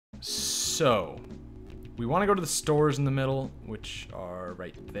So, we want to go to the stores in the middle, which are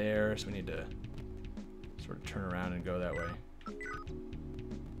right there. So we need to sort of turn around and go that way.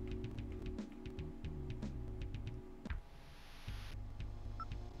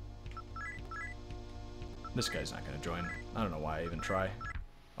 This guy's not going to join. I don't know why I even try.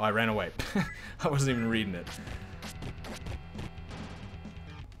 Oh, I ran away. I wasn't even reading it.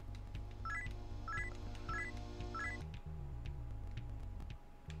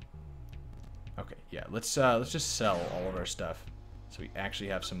 Okay, yeah, let's just sell all of our stuff so we actually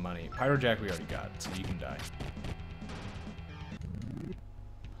have some money. Pyrojack we already got, so you can die.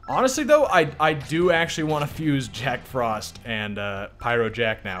 Honestly, though, I do actually want to fuse Jack Frost and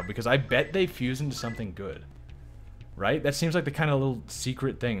Pyrojack now, because I bet they fuse into something good. Right? That seems like the kind of little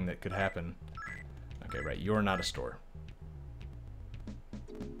secret thing that could happen. Okay, right. You're not a store.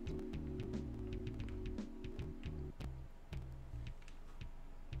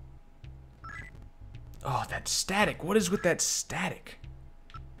 Oh, that static. What is with that static?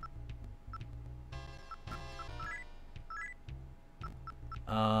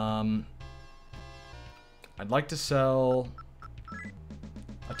 I'd like to sell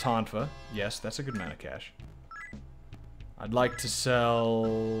a Tonfa. Yes, that's a good amount of cash. I'd like to sell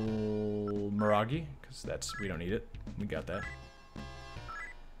Miragi, because that's, we don't need it. We got that.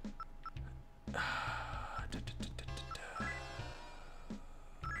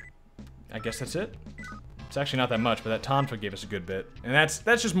 I guess that's it. It's actually not that much, but that Tonfa gave us a good bit. And that's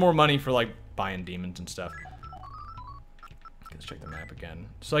just more money for, like, buying demons and stuff. Let's check the map again.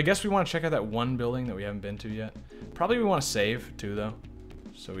 So I guess we want to check out that one building that we haven't been to yet. Probably we want to save, too, though.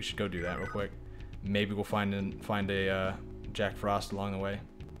 So we should go do that real quick. Maybe we'll find a Jack Frost along the way.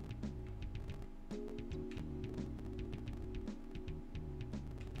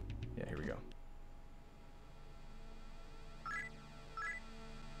 Yeah, here we go.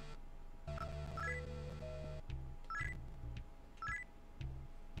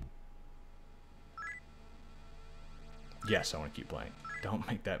 Yes, I want to keep playing. Don't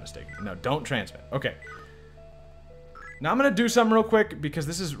make that mistake. No, don't transmit. Okay. Now I'm gonna do something real quick because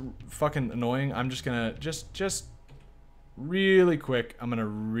this is fucking annoying. I'm just gonna just really quick. I'm gonna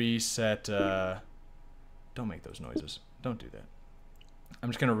reset. Don't make those noises. Don't do that. I'm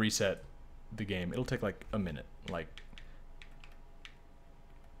just gonna reset the game. It'll take like a minute. Like,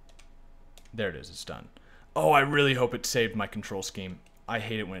 there it is. It's done. Oh, I really hope it saved my control scheme. I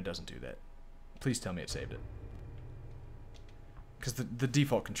hate it when it doesn't do that. Please tell me it saved it. Because the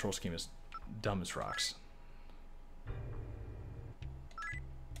default control scheme is dumb as rocks.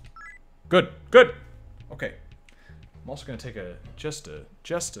 Good, good. Okay. I'm also gonna take just a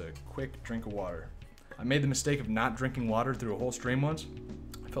quick drink of water. I made the mistake of not drinking water through a whole stream once.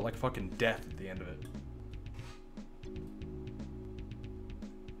 I felt like fucking death at the end of it.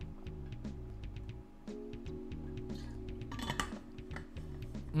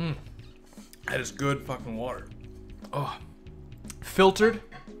 That is good fucking water. Oh. Filtered,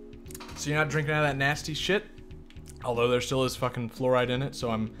 so you're not drinking out of that nasty shit. Although there still is fucking fluoride in it,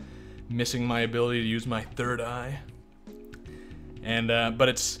 so I'm missing my ability to use my third eye. And but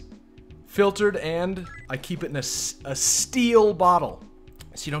it's filtered, and I keep it in a steel bottle,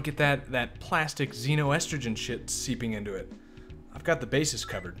 so you don't get that plastic xenoestrogen shit seeping into it. I've got the bases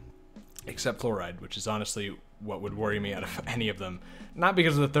covered, except fluoride, which is honestly what would worry me out of any of them. Not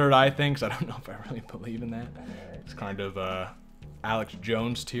because of the third eye thing, because I don't know if I really believe in that. It's kind of Alex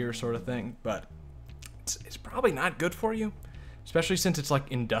Jones tier sort of thing, but it's probably not good for you, especially since it's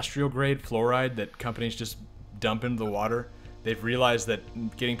like industrial grade fluoride that companies just dump into the water. They've realized that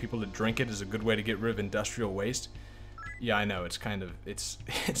getting people to drink it is a good way to get rid of industrial waste. Yeah, I know, it's kind of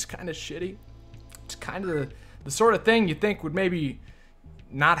shitty. It's kind of the sort of thing you think would maybe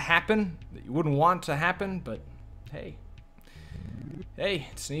not happen, that you wouldn't want to happen, but hey,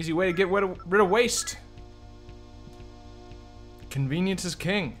 it's an easy way to get rid of waste. Convenience is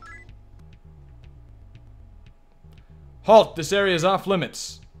king. Halt! This area is off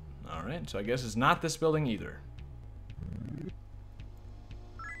limits. Alright, so I guess it's not this building either.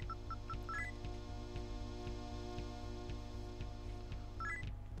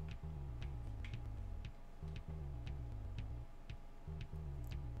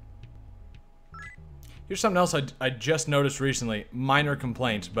 Here's something else I just noticed recently. Minor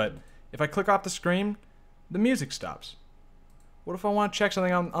complaints, but if I click off the screen, the music stops. What if I want to check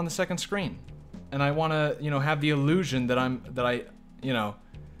something on the second screen, and I want to, have the illusion that I,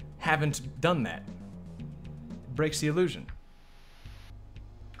 haven't done that? It breaks the illusion.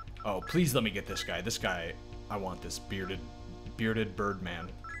 Oh, please let me get this guy. This guy, I want this bearded bird man.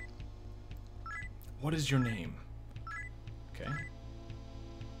 What is your name? Okay.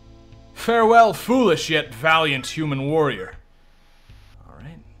 Farewell, foolish yet valiant human warrior.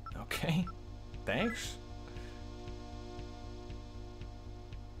 Alright, okay. Thanks.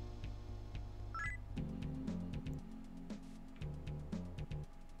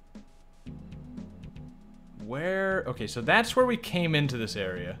 Where? Okay, so that's where we came into this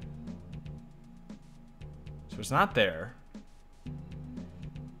area. So it's not there.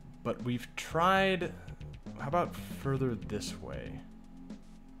 But we've tried... How about further this way?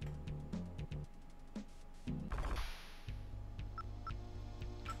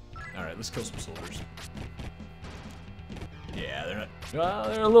 Alright, let's kill some soldiers. Yeah, they're not... Well,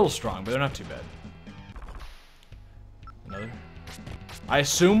 they're a little strong, but they're not too bad. Another? I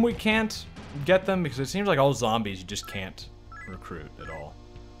assume we can't get them, because it seems like all zombies you just can't recruit at all.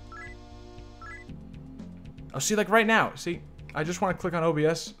 Oh, see, like right now, see? I just want to click on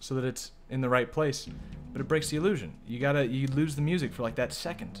OBS so that it's in the right place, but it breaks the illusion. You lose the music for like that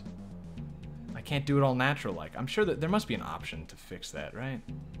second. I can't do it all natural-like. I'm sure that there must be an option to fix that, right?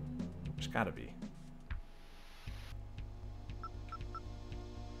 There's gotta be.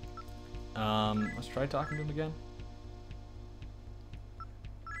 Let's try talking to him again.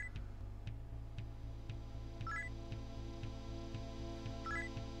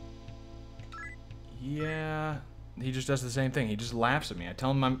 Yeah, he just does the same thing. He just laughs at me. I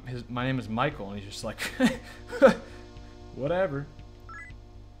tell him my name is Michael, and he's just like, whatever.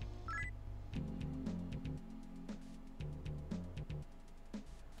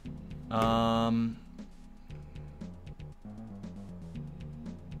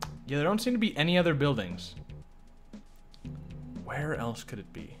 Yeah, there don't seem to be any other buildings. Where else could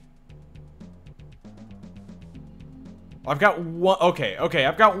it be? I've got one. Okay,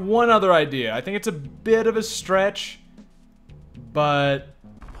 I've got one other idea. I think it's a bit of a stretch, but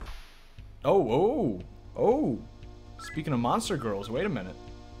oh. Speaking of monster girls, wait a minute.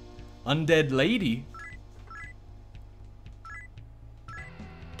 Undead lady.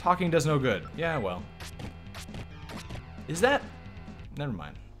 Talking does no good. Yeah, well. Is that? Never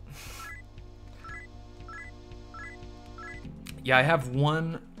mind. Yeah, I have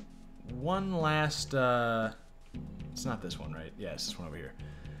one last. It's not this one, right? Yeah, it's this one over here.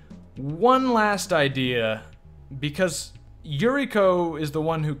 One last idea, because Yuriko is the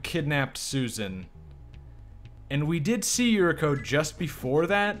one who kidnapped Susan. And we did see Yuriko just before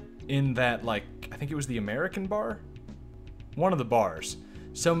that, in that, like, I think it was the American bar? One of the bars.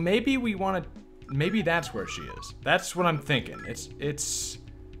 So maybe we want to, maybe that's where she is. That's what I'm thinking.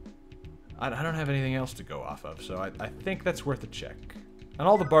 I don't have anything else to go off of, so I think that's worth a check. And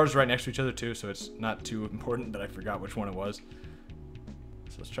all the bars are right next to each other too, so it's not too important that I forgot which one it was.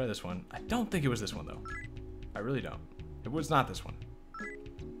 So let's try this one. I don't think it was this one though. I really don't. It was not this one.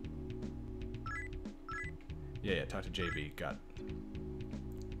 Yeah, talk to JB. Got it.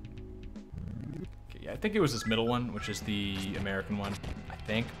 Okay, yeah, I think it was this middle one, which is the American one. I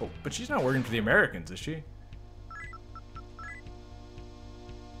think. Oh, but she's not working for the Americans, is she?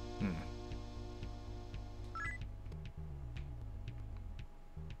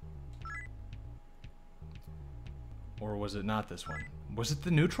 Or was it not this one? Was it the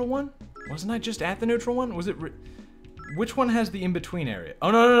neutral one? Wasn't I just at the neutral one? Was it... Which one has the in-between area?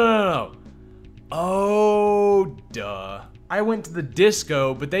 Oh, no. Oh, duh. I went to the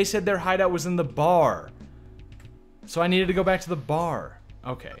disco, but they said their hideout was in the bar. So I needed to go back to the bar.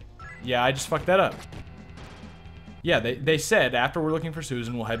 Okay. Yeah, I just fucked that up. Yeah, they said after we're looking for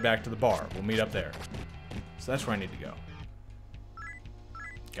Susan, we'll head back to the bar. We'll meet up there. So that's where I need to go.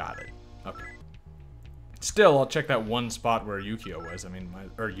 Got it. Okay. Still, I'll check that one spot where Yukio was. I mean,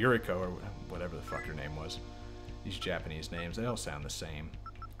 or Yuriko, or whatever the fuck her name was. These Japanese names, they all sound the same.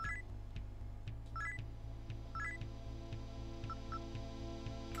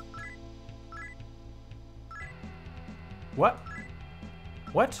 What?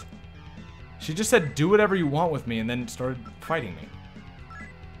 What? She just said, do whatever you want with me, and then started fighting me.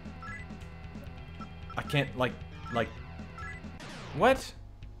 I can't, like... What?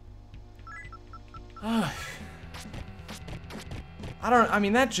 I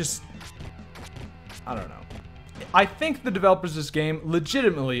mean, that just... I don't know. I think the developers of this game,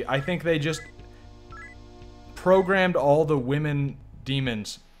 legitimately, I think they just programmed all the women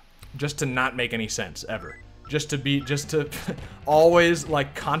demons just to not make any sense, ever. Just to always,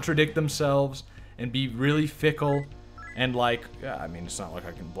 like, contradict themselves and be really fickle. And, like, yeah, I mean, it's not like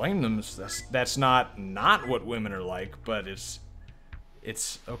I can blame them. That's not what women are like, but it's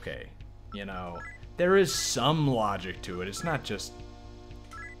okay, you know. There is some logic to it. It's not just...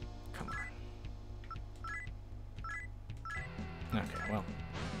 Come on. Okay, well.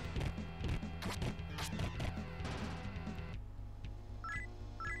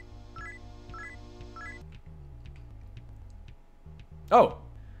 Oh.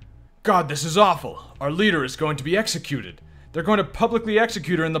 God, this is awful. Our leader is going to be executed. They're going to publicly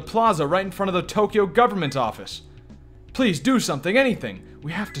execute her in the plaza right in front of the Tokyo government office. Please do something, anything.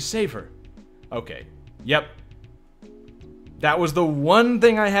 We have to save her. Okay. Yep. That was the one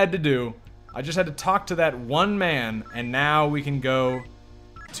thing I had to do. I just had to talk to that one man, and now we can go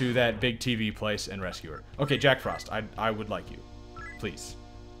to that big TV place and rescue her. Okay, Jack Frost, I would like you. Please.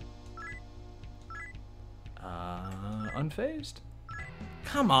 Unfazed?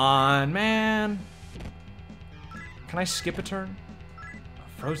 Come on, man. Can I skip a turn?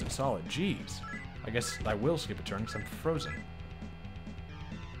 Frozen solid, jeez. I guess I will skip a turn because I'm frozen.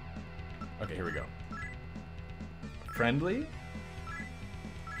 Okay, here we go. Friendly.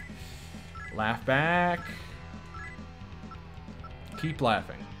 Laugh back. Keep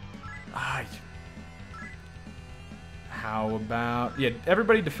laughing. How about... Yeah,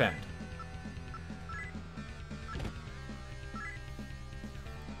 everybody defend.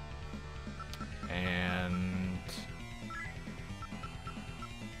 And...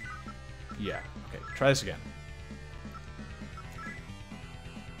 Yeah, okay, try this again.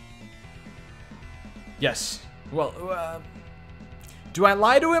 Yes. Well, do I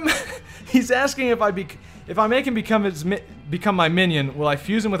lie to him? He's asking if I make him become my minion, will I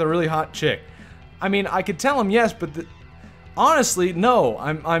fuse him with a really hot chick? I mean, I could tell him yes, but honestly, no.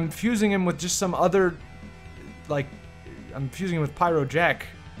 I'm fusing him with just some other, like, I'm fusing him with Pyro Jack,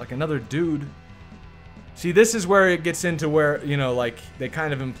 like another dude. See, this is where it gets into where, you know, like, they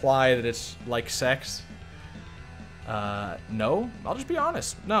kind of imply that it's like sex. No. I'll just be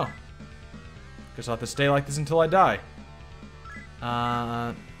honest. No. Guess I'll have to stay like this until I die.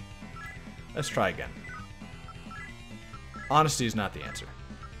 Let's try again. Honesty is not the answer.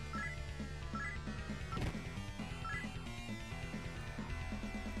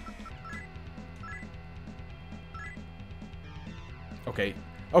 Okay.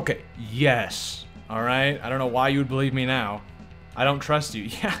 Okay. Yes. Alright. I don't know why you would believe me now. I don't trust you.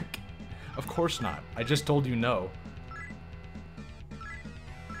 Yeah. Of course not. I just told you no.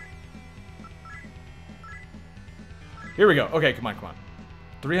 Here we go. Okay, come on, come on.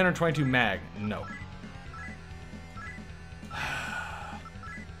 322 mag. No.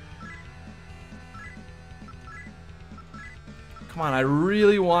 Come on, I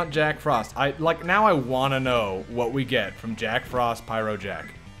really want Jack Frost. Now I want to know what we get from Jack Frost, Pyro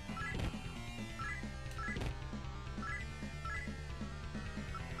Jack.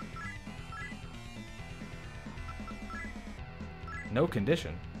 No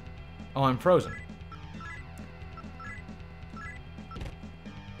condition. Oh, I'm frozen.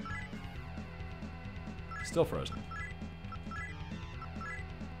 Still frozen.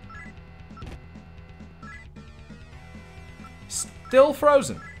 Still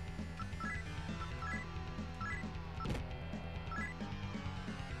frozen.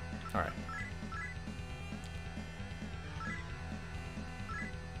 All right.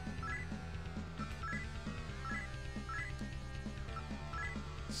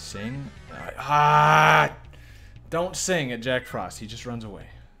 Sing. Don't sing at Jack Frost. He just runs away.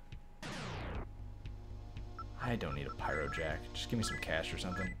 I don't need a Pyro Jack. Just give me some cash or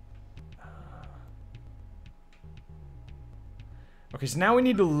something. Okay, so now we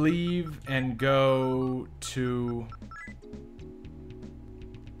need to leave and go to...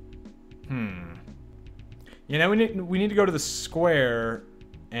 You know, we need to go to the square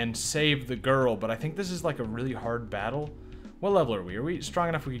and save the girl, but I think this is like a really hard battle. What level are we? Are we strong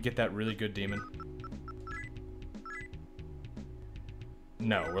enough we could get that really good demon?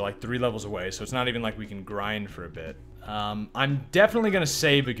 No, we're like 3 levels away, so it's not even like we can grind for a bit. I'm definitely gonna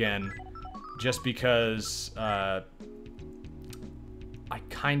save again, just because I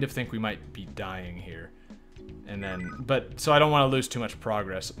kind of think we might be dying here. And then, so I don't want to lose too much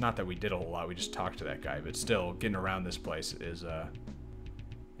progress. Not that we did a whole lot, we just talked to that guy, but still, getting around this place is,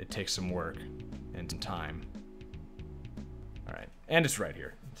 it takes some work and some time. Alright, and it's right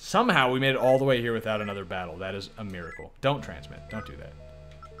here. Somehow we made it all the way here without another battle. That is a miracle. Don't transmit. Don't do that.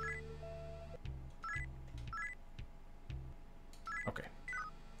 Okay.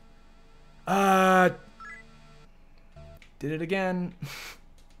 Did it again.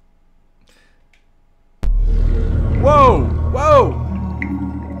 Whoa! Whoa!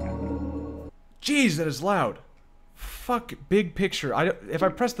 Jeez, that is loud. Fuck big picture. If I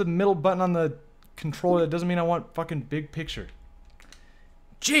press the middle button on the controller, that doesn't mean I want fucking big picture.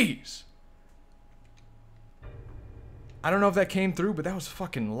 Jeez! I don't know if that came through, but that was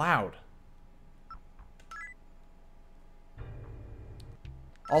fucking loud.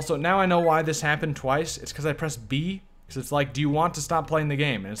 Also, now I know why this happened twice. It's because I pressed B. Because it's like, do you want to stop playing the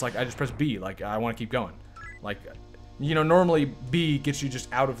game? And it's like, I just press B. Like, I want to keep going. Like, You know, normally B gets you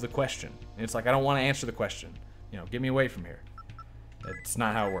just out of the question. And it's like, I don't want to answer the question. You know, get me away from here. That's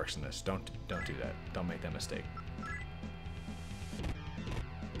not how it works in this. Don't do that. Don't make that mistake.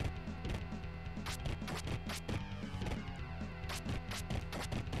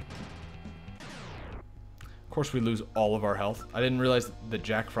 Of course we lose all of our health. I didn't realize that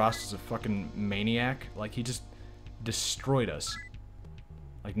Jack Frost is a fucking maniac. Like, he just destroyed us.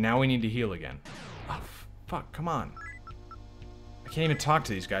 Like, now we need to heal again. Oh, fuck, come on. I can't even talk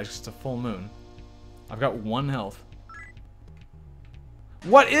to these guys because it's a full moon. I've got 1 health.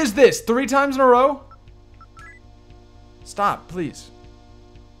 What is this? 3 times in a row? Stop, please.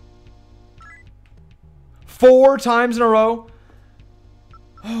 4 times in a row?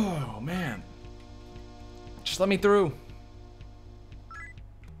 Oh, man. Just let me through.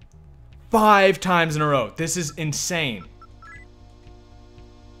 5 times in a row. This is insane.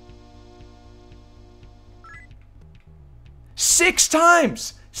 Six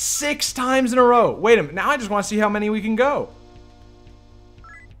times! 6 times in a row. Wait a minute. Now I just want to see how many we can go.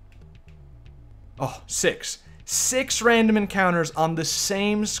 Oh, 6. 6 random encounters on the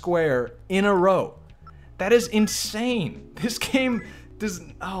same square in a row. That is insane. This game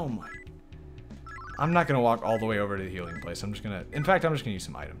doesn't... Oh my... I'm not going to walk all the way over to the healing place. I'm just going to... In fact, I'm just going to use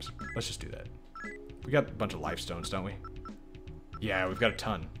some items. Let's just do that. We got a bunch of life stones, don't we? Yeah, we've got a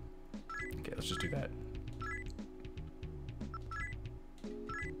ton. Okay, let's just do that.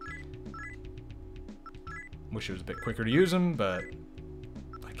 Wish it was a bit quicker to use them, but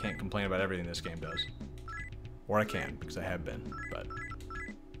I can't complain about everything this game does. Or I can, because I have been, but...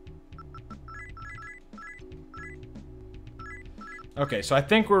 Okay, so I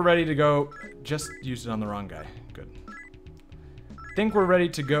think we're ready to go... Just used it on the wrong guy. Good. I think we're ready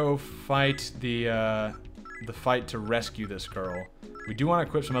to go fight the fight to rescue this girl. We do want to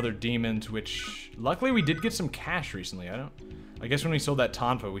equip some other demons, which... Luckily, we did get some cash recently. I guess when we sold that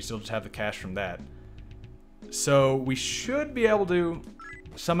Tonfa, we still just have the cash from that. So we should be able to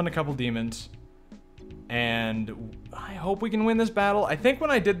summon a couple demons, and I hope we can win this battle. I think when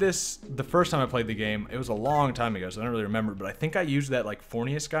I did this the first time I played the game, it was a long time ago, so I don't really remember, but I think I used that like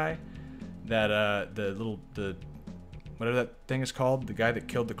Fornius guy, that the whatever that thing is called, the guy that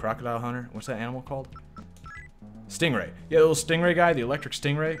killed the crocodile hunter. What's that animal called? Stingray. Yeah, the little stingray guy, the electric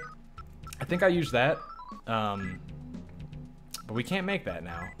stingray. I think I used that, but we can't make that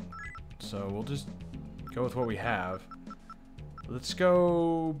now, so we'll just go with what we have. Let's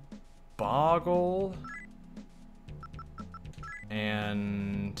go Boggle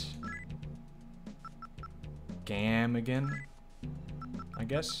and Gam again, I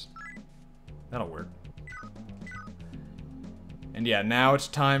guess. That'll work. And yeah, now it's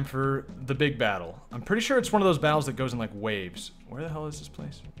time for the big battle. I'm pretty sure it's one of those battles that goes in like waves. Where the hell is this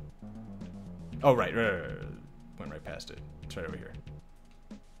place? Oh, right. Went right past it. It's right over here.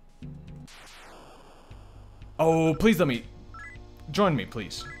 Oh, please let me... Join me,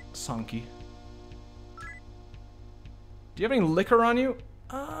 please. Sonky. Do you have any liquor on you?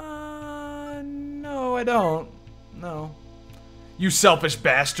 No, I don't. No. You selfish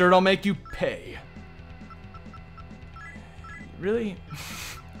bastard, I'll make you pay. Really?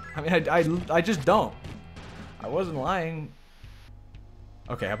 I mean, I just don't. I wasn't lying.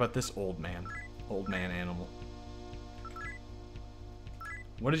 Okay, how about this old man? Old man animal.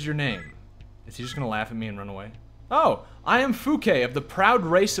 What is your name? Is he just gonna laugh at me and run away? Oh, I am Fuke of the proud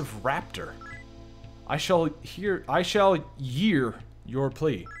race of Raptor. I shall year your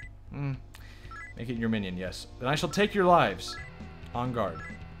plea. Make it your minion, yes. Then I shall take your lives. On guard.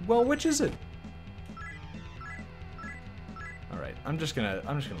 Well, which is it? Alright, I'm just gonna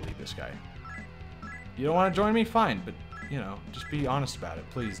leave this guy. You don't wanna join me? Fine, but you know, just be honest about it,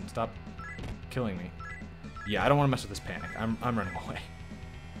 please, and stop killing me. Yeah, I don't wanna mess with this panic. I'm running away.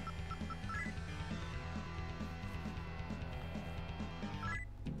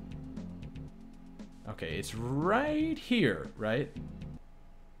 Okay, it's right here, right?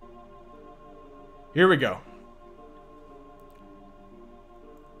 Here we go.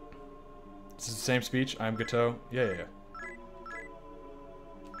 This is the same speech. I'm Gateau. Yeah.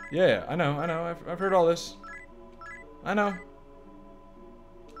 Yeah, I know. I've heard all this. I know. Are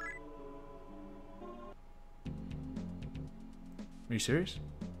you serious?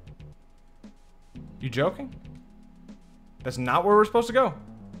 You joking? That's not where we're supposed to go.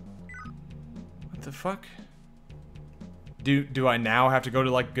 What the fuck? Do I now have to go to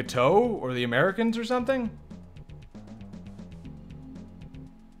like Gateau or the Americans or something?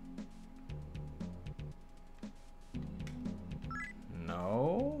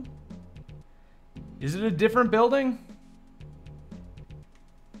 No. Is it a different building?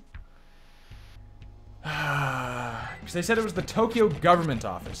 Because they said it was the Tokyo Government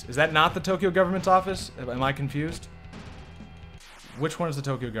Office. Is that not the Tokyo Government Office? Am I confused? Which one is the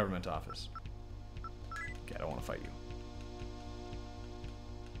Tokyo Government Office? Okay, I don't want to fight you.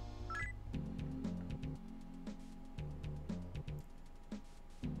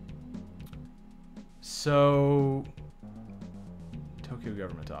 So... Tokyo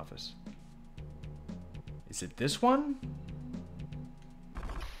Government Office. Is it this one?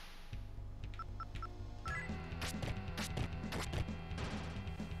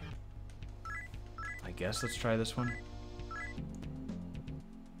 I guess let's try this one.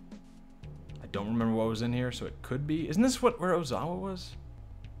 I don't remember what was in here, so it could be. Isn't this where Ozawa was?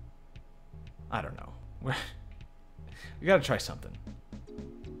 I don't know. We gotta try something.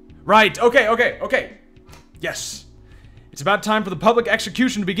 Right, okay. Yes. It's about time for the public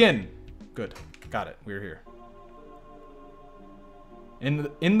execution to begin. Good. Got it. We're here.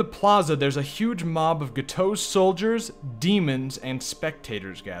 In the plaza, there's a huge mob of Gato's soldiers, demons, and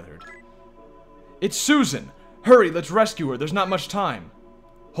spectators gathered. It's Susan! Hurry, let's rescue her. There's not much time.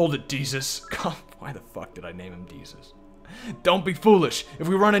 Hold it, Deezus. Why the fuck did I name him Deezus? Don't be foolish. If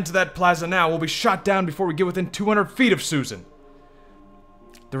we run into that plaza now, we'll be shot down before we get within 200 feet of Susan.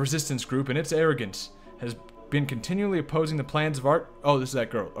 The resistance group, in its arrogance, has been continually opposing the plans of our... Oh, this is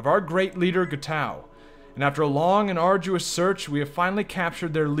that girl. Of our great leader, Gatau. And after a long and arduous search, we have finally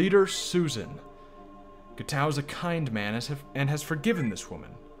captured their leader, Susan. Gatau is a kind man and has forgiven this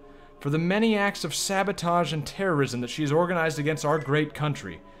woman for the many acts of sabotage and terrorism that she has organized against our great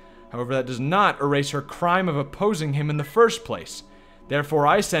country. However, that does not erase her crime of opposing him in the first place. Therefore,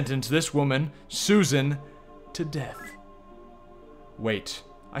 I sentence this woman, Susan, to death. Wait,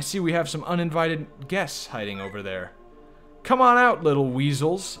 I see we have some uninvited guests hiding over there. Come on out, little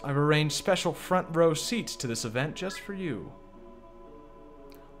weasels. I've arranged special front row seats to this event just for you.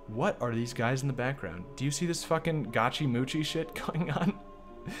 What are these guys in the background? Do you see this fucking gachi-moochi shit going on?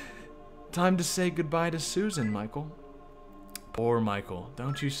 Time to say goodbye to Susan, Michael. Poor Michael,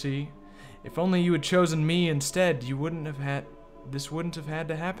 don't you see? If only you had chosen me instead, you wouldn't have had... This wouldn't have had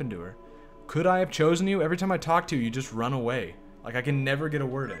to happen to her. Could I have chosen you? Every time I talk to you, you just run away. Like I can never get a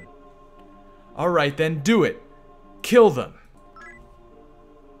word in. Alright then, do it. Kill them.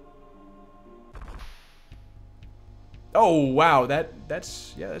 Oh, wow,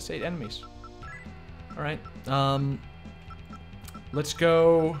 that's 8 enemies. Alright, let's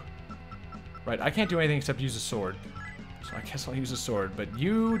go... Right, I can't do anything except use a sword. So I guess I'll use a sword, but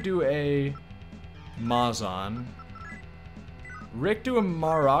you do a Mazan. Rick do a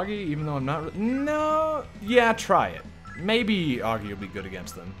Maragi, even though I'm not... No, yeah, try it. Maybe Augie will be good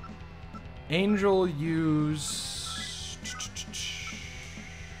against them. Angel use...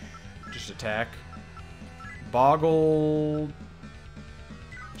 Just attack. Boggle...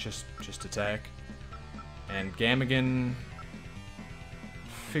 Just attack. And Gamigan...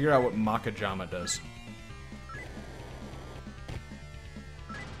 Figure out what Makajama does.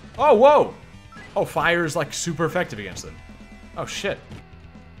 Oh, whoa! Oh, fire is like super effective against them. Oh, shit.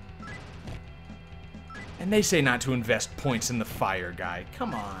 And they say not to invest points in the fire guy.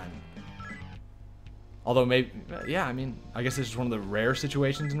 Come on. Although maybe, yeah, I mean, I guess this is one of the rare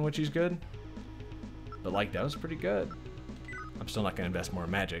situations in which he's good. But like, that was pretty good. I'm still not gonna invest more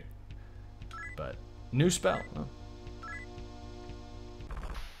in magic. But, new spell. Oh.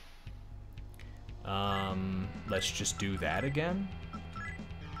 Let's just do that again.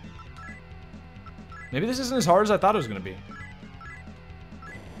 Maybe this isn't as hard as I thought it was gonna be.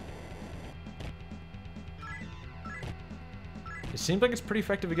 It seems like it's pretty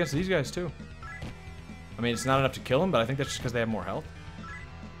effective against these guys too. I mean, it's not enough to kill them, but I think that's just because they have more health.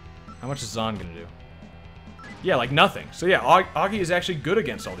 How much is Zahn gonna do? Yeah, like nothing. So yeah, Augie is actually good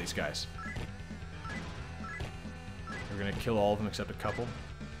against all these guys. We're gonna kill all of them except a couple.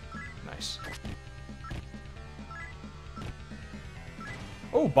 Nice.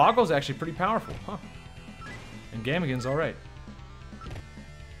 Oh, Boggle's actually pretty powerful, huh? And Gamigan's alright.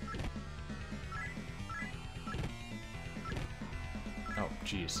 Oh,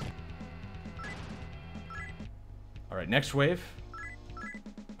 jeez. Alright, next wave.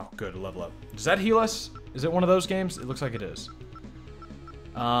 Oh, good, level up. Does that heal us? Is it one of those games? It looks like it is.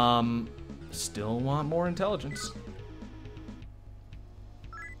 Still want more intelligence.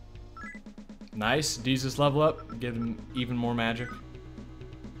 Nice, Deezus level up. Give him even more magic.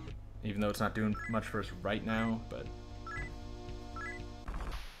 Even though it's not doing much for us right now, but...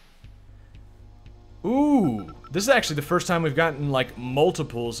 Ooh! This is actually the first time we've gotten, like,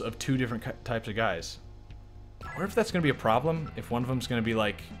 multiples of 2 different types of guys. I wonder if that's gonna be a problem, if one of them's gonna be,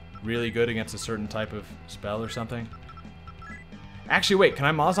 like, really good against a certain type of spell or something. Actually, wait, can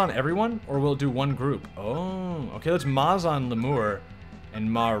I Maz on everyone? Or will it do one group? Oh, okay, let's Maz on Lemur and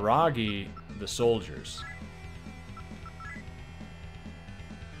Maragi the soldiers.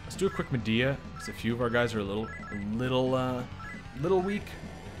 Let's do a quick Medea, because a few of our guys are a little weak.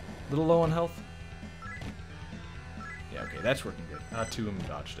 A little low on health. Yeah, okay, that's working good. Two of them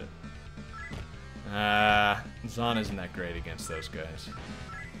dodged it. Zahn isn't that great against those guys.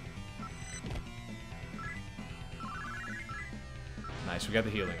 Nice, we got the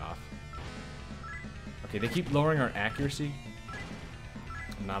healing off. Okay, they keep lowering our accuracy.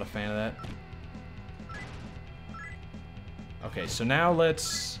 I'm not a fan of that. Okay, so now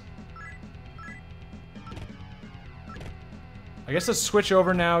let's... I guess let's switch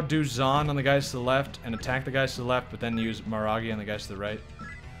over now, do Zahn on the guys to the left, and attack the guys to the left, but then use Maragi on the guys to the right.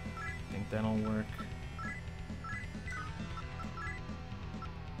 I think that'll work.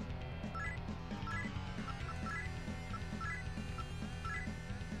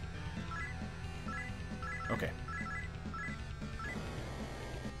 Okay.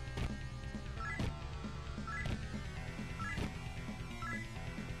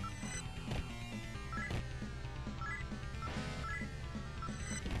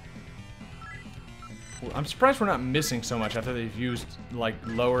 Well, I'm surprised we're not missing so much after they've used, like,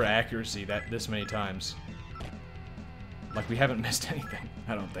 lower accuracy this many times. Like, we haven't missed anything,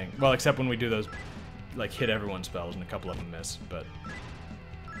 I don't think. Well, except when we do those, like, hit everyone spells, and a couple of them miss, but...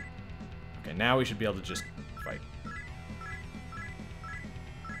 Okay, now we should be able to just fight.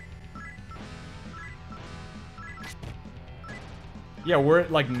 Yeah, we're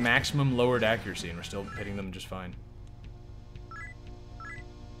at, like, maximum lowered accuracy, and we're still hitting them just fine.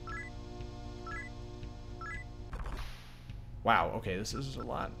 Wow, okay, this is a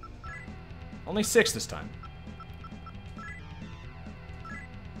lot. Only 6 this time.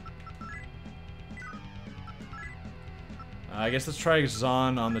 I guess let's try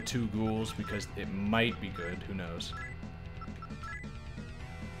Zahn on the 2 ghouls, because it might be good, who knows.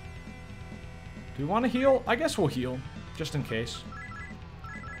 Do we want to heal? I guess we'll heal, just in case.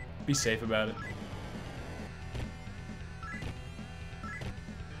 Be safe about it.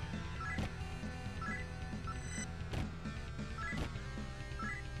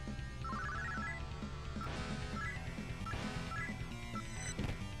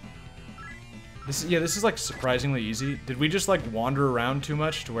 This is like surprisingly easy. Did we just like wander around too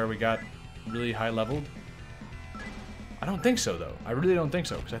much to where we got really high leveled? I don't think so though. I really don't think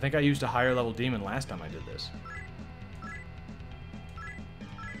so, because I think I used a higher level demon last time I did this.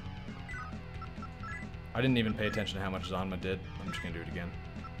 I didn't even pay attention to how much Zanma did. I'm just gonna do it again.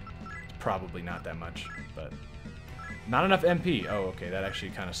 It's probably not that much, but not enough MP. Oh, okay, that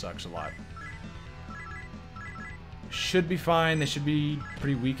actually kind of sucks a lot. Should be fine. They should be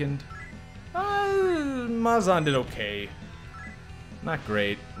pretty weakened. Mazan did okay. Not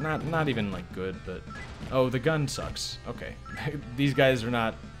great. Not even, like, good, but... Oh, the gun sucks. Okay. These guys are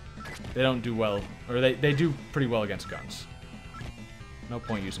not... They don't do well. Or they do pretty well against guns. No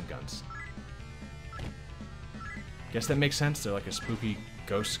point using guns. Guess that makes sense. They're like a spooky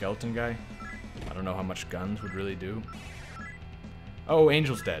ghost skeleton guy. I don't know how much guns would really do. Oh,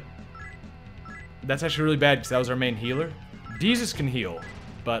 Angel's dead. That's actually really bad, because that was our main healer. Jesus can heal,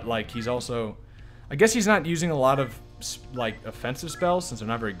 but, like, he's also... I guess he's not using a lot of, like, offensive spells, since they're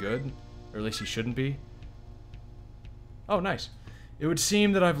not very good. Or at least he shouldn't be. Oh, nice. It would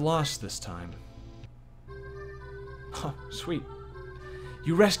seem that I've lost this time. Huh, sweet.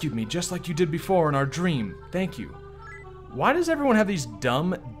 You rescued me just like you did before in our dream. Thank you. Why does everyone have these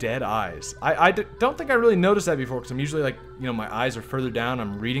dumb, dead eyes? I don't think I really noticed that before, because I'm usually, like, you know, my eyes are further down,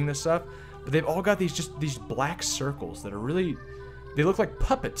 I'm reading this stuff. But they've all got these black circles that are really... They look like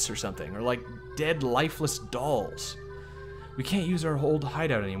puppets or something, or like dead, lifeless dolls. We can't use our old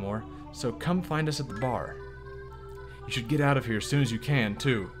hideout anymore, so come find us at the bar. You should get out of here as soon as you can,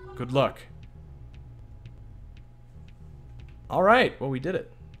 too. Good luck. Alright, well, we did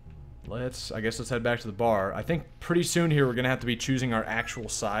it. I guess let's head back to the bar. I think pretty soon here we're gonna have to be choosing our actual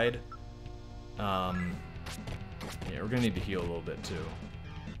side. Yeah, we're gonna need to heal a little bit, too.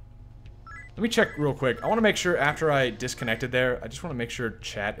 Let me check real quick. I want to make sure after I disconnected there, I just want to make sure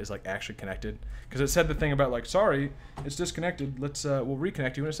chat is like actually connected. Because it said the thing about like, sorry, it's disconnected. Let's, we'll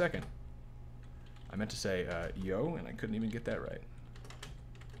reconnect you in a second. I meant to say, yo, and I couldn't even get that right.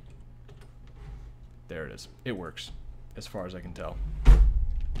 There it is. It works, as far as I can tell.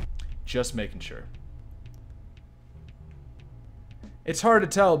 Just making sure. It's hard to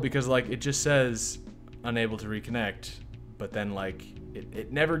tell because like, it just says unable to reconnect, but then like,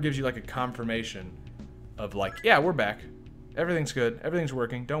 it never gives you like a confirmation of like, yeah, we're back. Everything's good. Everything's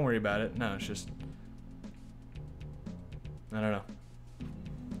working. Don't worry about it. No, it's just... I don't know.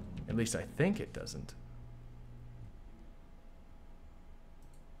 At least I think it doesn't.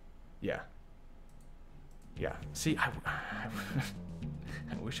 Yeah. Yeah. See, I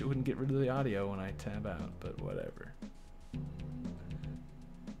wish it wouldn't get rid of the audio when I tab out, but whatever.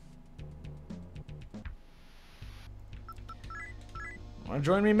 Wanna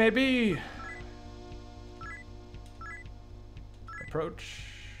join me, maybe? Approach.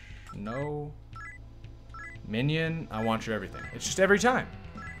 No. Minion. I want your everything. It's just every time.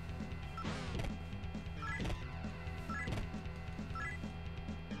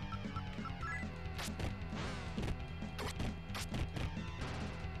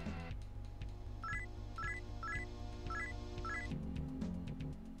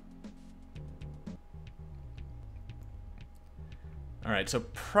 Alright, so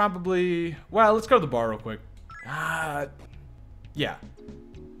probably... Well, let's go to the bar real quick. Yeah.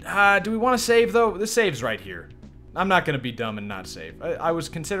 Do we want to save, though? The save's right here. I'm not going to be dumb and not save. I was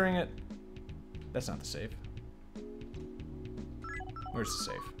considering it. That's not the save. Where's the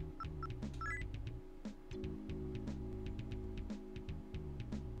save?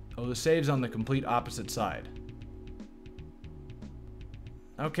 Oh, the save's on the complete opposite side.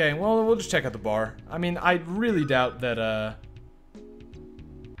 Okay, well, we'll just check out the bar. I mean, I really doubt that,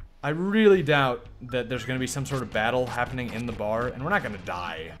 there's going to be some sort of battle happening in the bar, and we're not going to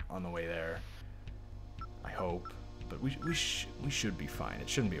die on the way there. I hope. But we should be fine. It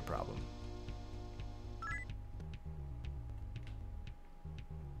shouldn't be a problem.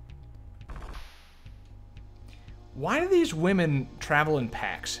 Why do these women travel in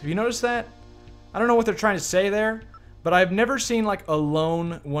packs? Have you noticed that? I don't know what they're trying to say there, but I've never seen, like, a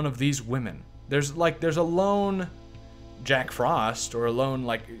lone one of these women. There's a lone Jack Frost, or a lone,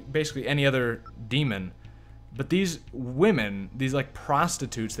 like, basically any other demon. But these women, these, like,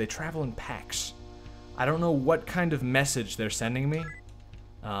 prostitutes, they travel in packs. I don't know what kind of message they're sending me.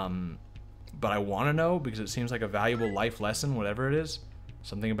 But I want to know, because it seems like a valuable life lesson, whatever it is.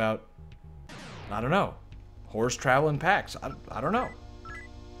 Something about, I don't know. Whores travel in packs. I don't know.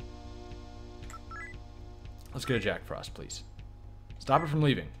 Let's get a Jack Frost, please. Stop it from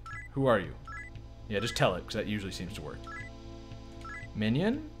leaving. Who are you? Yeah, just tell it, because that usually seems to work.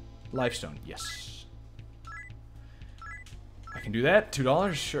 Minion? Lifestone. Yes. I can do that.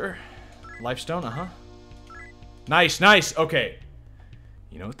 $2, sure. Lifestone, uh-huh. Nice, nice. Okay.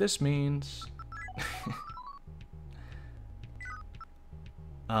 You know what this means.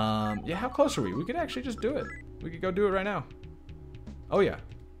 Yeah, how close are we? We could actually just do it. We could go do it right now. Oh, yeah.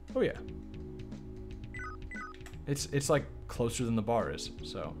 Oh, yeah. It's like closer than the bar is,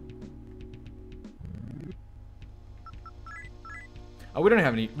 so. Oh, we don't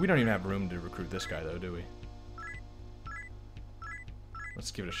even have room to recruit this guy though, do we?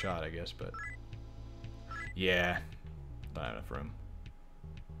 Let's give it a shot, I guess, but yeah, don't have enough room.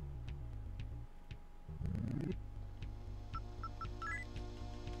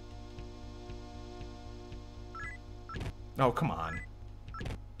 Oh, come on.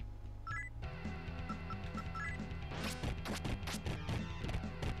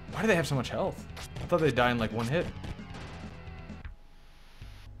 Why do they have so much health? I thought they'd die in like one hit.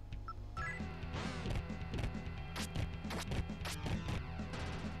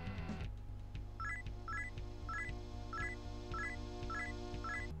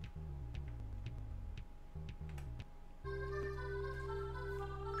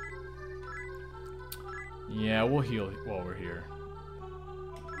 Yeah, we'll heal while we're here.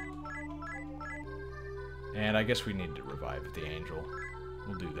 And I guess we need to revive the angel.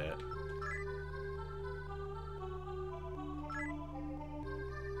 We'll do that.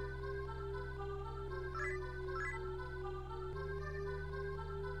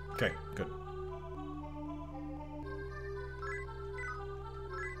 Okay, good.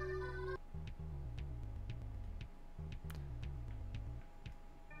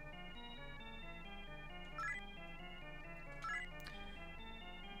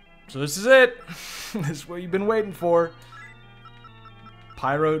 So this is it. This is what you've been waiting for.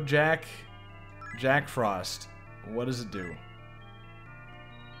 Pyro Jack Frost. What does it do?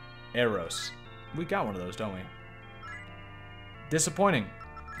 Arrows. We got one of those, don't we? Disappointing.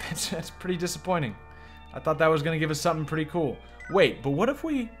 That's pretty disappointing. I thought that was going to give us something pretty cool. Wait, but what if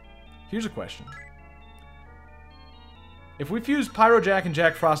we... Here's a question. If we fuse Pyro Jack and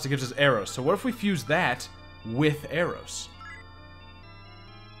Jack Frost, it gives us arrows. So what if we fuse that with arrows?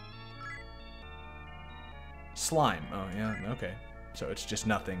 Slime. Oh, yeah, okay. So it's just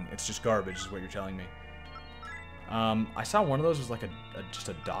nothing. It's just garbage is what you're telling me. I saw one of those was like just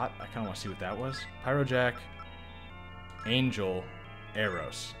a dot. I kind of want to see what that was. Pyro Jack, Angel,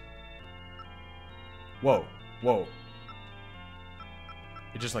 Arrows. Whoa, whoa.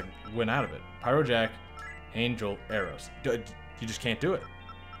 It just like went out of it. Pyro Jack, Angel, Arrows. You just can't do it.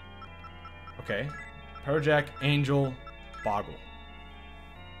 Okay. Pyro Jack, Angel, Boggle.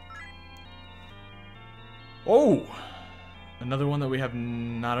 Oh! Another one that we have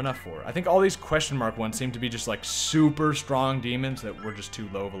not enough for. I think all these question mark ones seem to be just like super strong demons that we're just too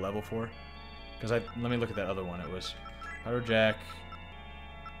low of a level for. Because let me look at that other one. It was Pyro Jack,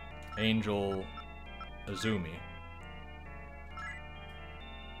 Angel, Azumi.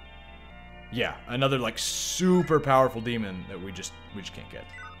 Yeah, another like super powerful demon that we just can't get.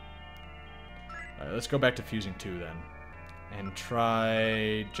 Alright, let's go back to fusing 2 then. And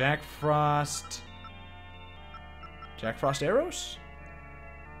try Jack Frost. Jack Frost arrows?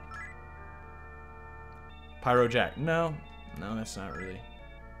 Pyro Jack. No, that's not really.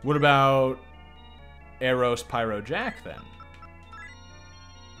 What about Arrows Pyro Jack then?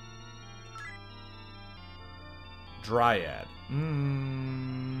 Dryad.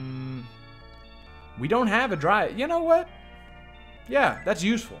 We don't have a Dryad. You know what? Yeah, that's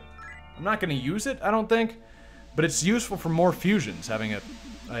useful. I'm not going to use it, I don't think. But it's useful for more fusions, having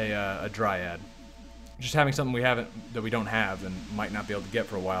a Dryad. Just having something that we don't have and might not be able to get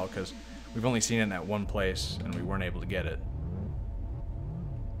for a while because we've only seen it in that one place and we weren't able to get it.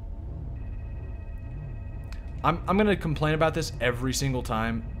 I'm going to complain about this every single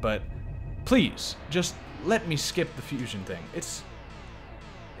time, but please, just let me skip the fusion thing. It's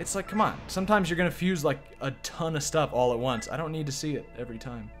like, come on. Sometimes you're going to fuse like a ton of stuff all at once. I don't need to see it every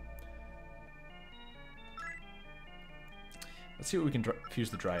time. Let's see what we can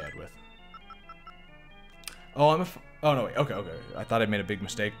fuse the Dryad with. Oh, oh, no, wait. Okay. I thought I made a big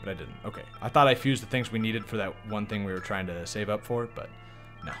mistake, but I didn't. Okay. I thought I fused the things we needed for that one thing we were trying to save up for, but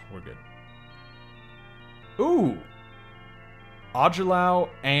no, we're good. Ooh! Agilau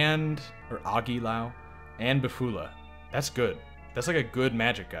or Agilau and Bafula. That's good. That's like a good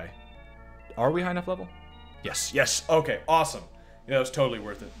magic guy. Are we high enough level? Yes. Okay, awesome. Yeah, that was totally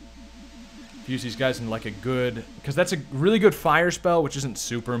worth it. Fuse these guys in like a good... Because that's a really good fire spell, which isn't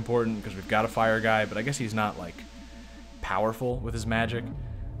super important because we've got a fire guy, but I guess he's not like powerful with his magic.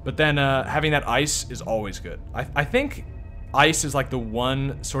 But then having that ice is always good. I think ice is like the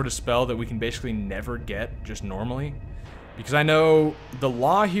one sort of spell that we can basically never get just normally. Because I know the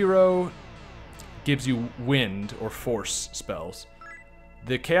Law Hero gives you wind or force spells.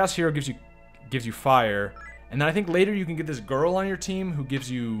 The Chaos Hero gives you fire. And then I think later you can get this girl on your team who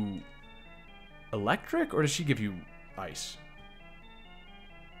gives you electric, or does she give you ice?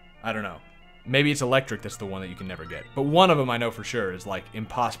 I don't know. Maybe it's electric that's the one that you can never get. But one of them I know for sure is like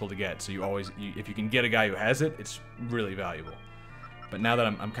impossible to get. So if you can get a guy who has it, it's really valuable. But now that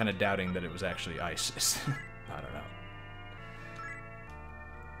I'm kind of doubting that it was actually ice. I don't know.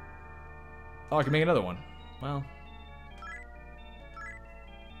 Oh, I can make another one. Well.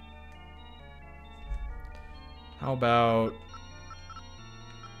 How about...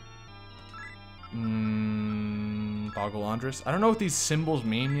 Boggle Andrus? I don't know what these symbols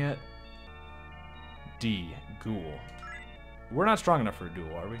mean yet. D. Ghoul. We're not strong enough for a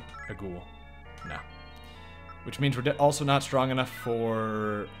duel, are we? A ghoul. No. Which means we're also not strong enough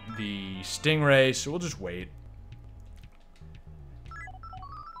for the Stingray, so we'll just wait.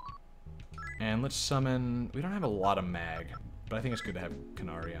 And let's summon... We don't have a lot of mag, but I think it's good to have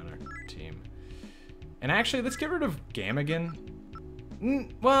Kanari on our team. And actually, let's get rid of Gamagan.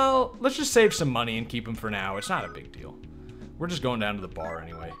 Well, let's just save some money and keep him for now. It's not a big deal. We're just going down to the bar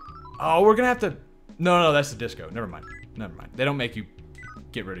anyway. Oh, we're gonna have to... No, that's the disco. Never mind. They don't make you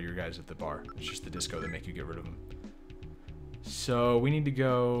get rid of your guys at the bar. It's just the disco that make you get rid of them. So we need to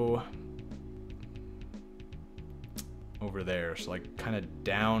go over there. So like kind of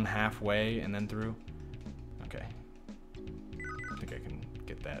down halfway and then through. Okay. I think I can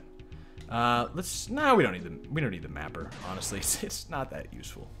get that. No, we don't need the mapper, honestly. It's not that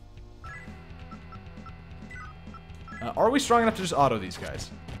useful. Are we strong enough to just auto these guys?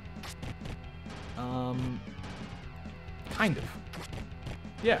 Kind of.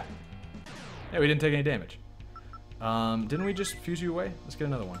 Yeah. Yeah, we didn't take any damage. Didn't we just fuse you away? Let's get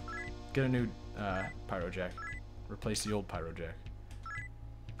another one. Get a new, Pyro Jack. Replace the old Pyro Jack.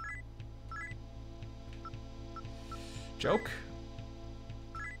 Joke?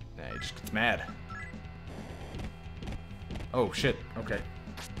 Nah, he just gets mad. Oh, shit. Okay.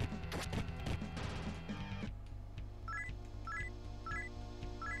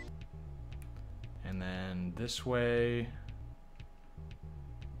 And then this way.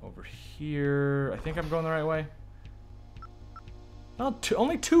 Over here. I think I'm going the right way. No,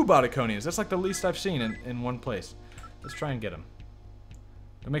 only 2 Bodiconians. That's like the least I've seen in one place. Let's try and get him.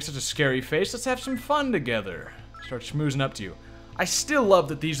 Don't make such a scary face. Let's have some fun together. Start schmoozing up to you. I still love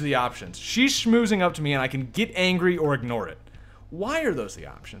that these are the options. She's schmoozing up to me and I can get angry or ignore it. Why are those the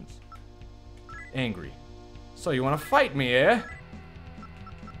options? Angry. So you want to fight me, eh?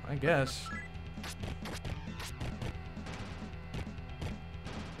 I guess.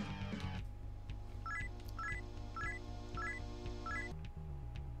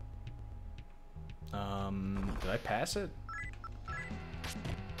 Did I pass it?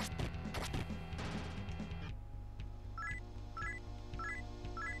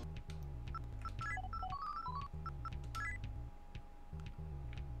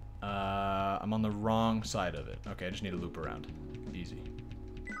 I'm on the wrong side of it. Okay, I just need to loop around. Easy.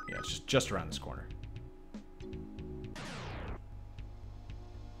 Yeah, it's just around this corner.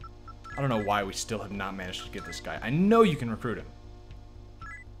 I don't know why we still have not managed to get this guy. I know you can recruit him.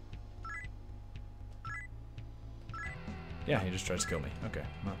 Yeah, he just tries to kill me. Okay,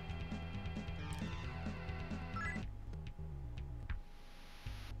 well.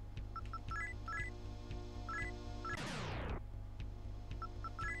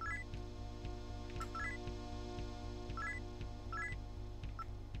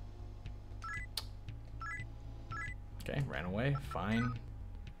 Okay, ran away. Fine.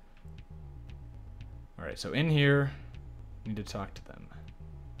 Alright, so in here, need to talk to them.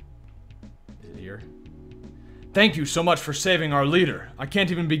 Is it here? Thank you so much for saving our leader. I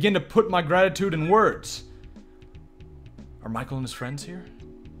can't even begin to put my gratitude in words. Are Michael and his friends here?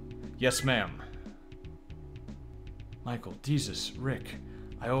 Yes, ma'am. Michael, Jesus, Rick,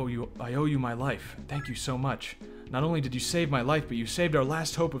 I owe you my life. Thank you so much. Not only did you save my life, but you saved our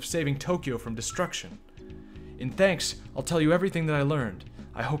last hope of saving Tokyo from destruction. In thanks, I'll tell you everything that I learned.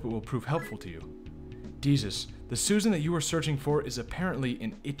 I hope it will prove helpful to you. Jesus, the Susan that you are searching for is apparently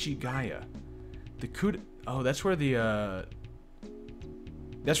in Ichigaya. The oh, that's where the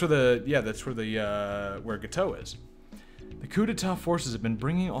where Gato is. The coup d'etat forces have been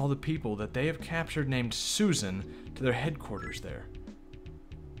bringing all the people that they have captured named Susan to their headquarters there.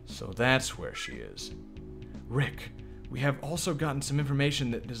 So that's where she is. Rick, we have also gotten some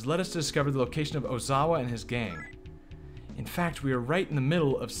information that has led us to discover the location of Ozawa and his gang. In fact, we are right in the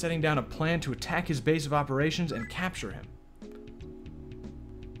middle of setting down a plan to attack his base of operations and capture him.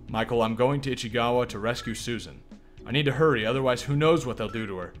 Michael, I'm going to Ichigawa to rescue Susan. I need to hurry, otherwise who knows what they'll do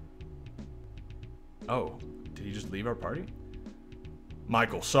to her. Oh, did he just leave our party?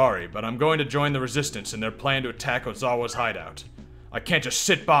 Michael, sorry, but I'm going to join the resistance in their plan to attack Ozawa's hideout. I can't just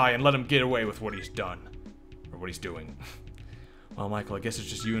sit by and let him get away with what he's done. Or what he's doing. Well, Michael, I guess it's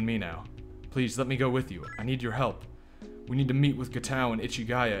just you and me now. Please, let me go with you. I need your help. We need to meet with Gatao and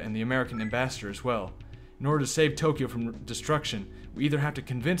Ichigaya and the American ambassador as well. In order to save Tokyo from destruction, we either have to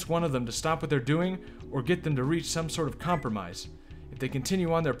convince one of them to stop what they're doing, or get them to reach some sort of compromise. If they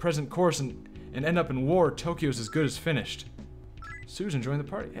continue on their present course and end up in war, Tokyo's as good as finished. Susan joined the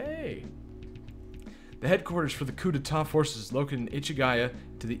party. Hey! The headquarters for the coup d'etat forces is located in Ichigaya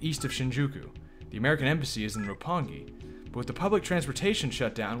to the east of Shinjuku. The American embassy is in Roppongi. But with the public transportation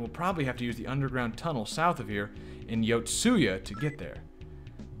shut down, we'll probably have to use the underground tunnel south of here in Yotsuya to get there.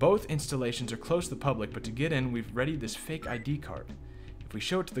 Both installations are closed to the public, but to get in, we've readied this fake ID card. If we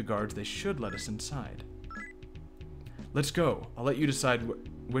show it to the guards, they should let us inside. Let's go. I'll let you decide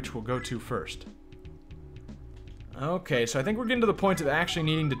which we'll go to first. Okay, so I think we're getting to the point of actually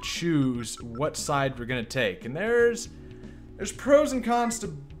needing to choose what side we're gonna take. And there's pros and cons to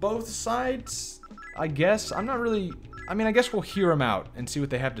both sides, I guess. I'm not really... I mean, I guess we'll hear them out and see what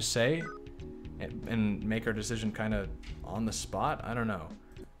they have to say and make our decision kind of on the spot. I don't know.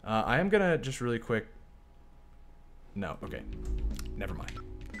 I am gonna just really quick... No, okay. Never mind.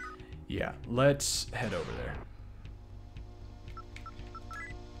 Yeah, let's head over there.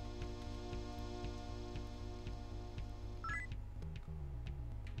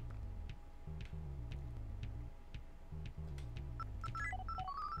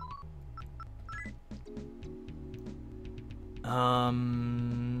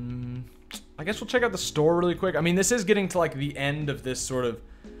 I guess we'll check out the store really quick. I mean, this is getting to like the end of this sort of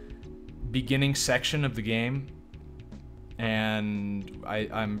beginning section of the game. And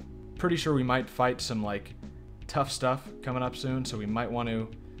I'm pretty sure we might fight some like tough stuff coming up soon, so we want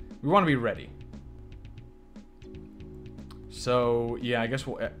to be ready. So, yeah, I guess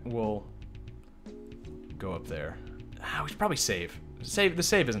we'll go up there. We should probably save. The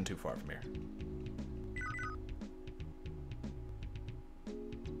save isn't too far from here.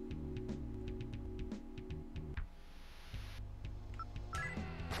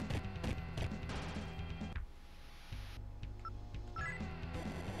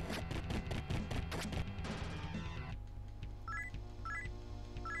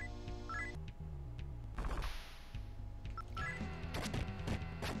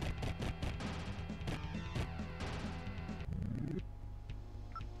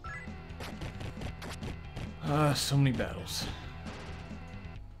 So many battles.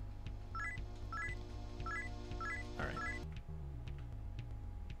 Alright.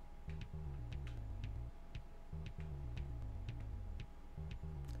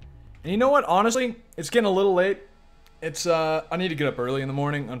 And you know what? Honestly, it's getting a little late. It's, I need to get up early in the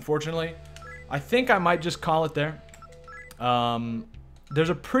morning, unfortunately. I think I might just call it there. There's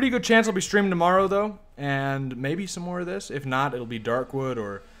a pretty good chance I'll be streaming tomorrow, though. And maybe some more of this. If not, it'll be Darkwood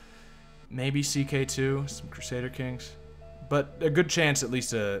or maybe CK2, some Crusader Kings. But a good chance at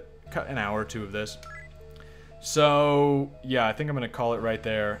least an hour or two of this. So, yeah, I think I'm going to call it right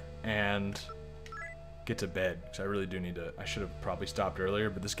there and get to bed. Because I really do need to. I should have probably stopped earlier,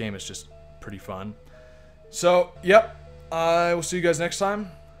 but this game is just pretty fun. So, yep. I will see you guys next time.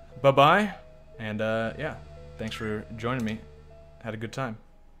 Bye-bye. And, yeah, thanks for joining me. Had a good time.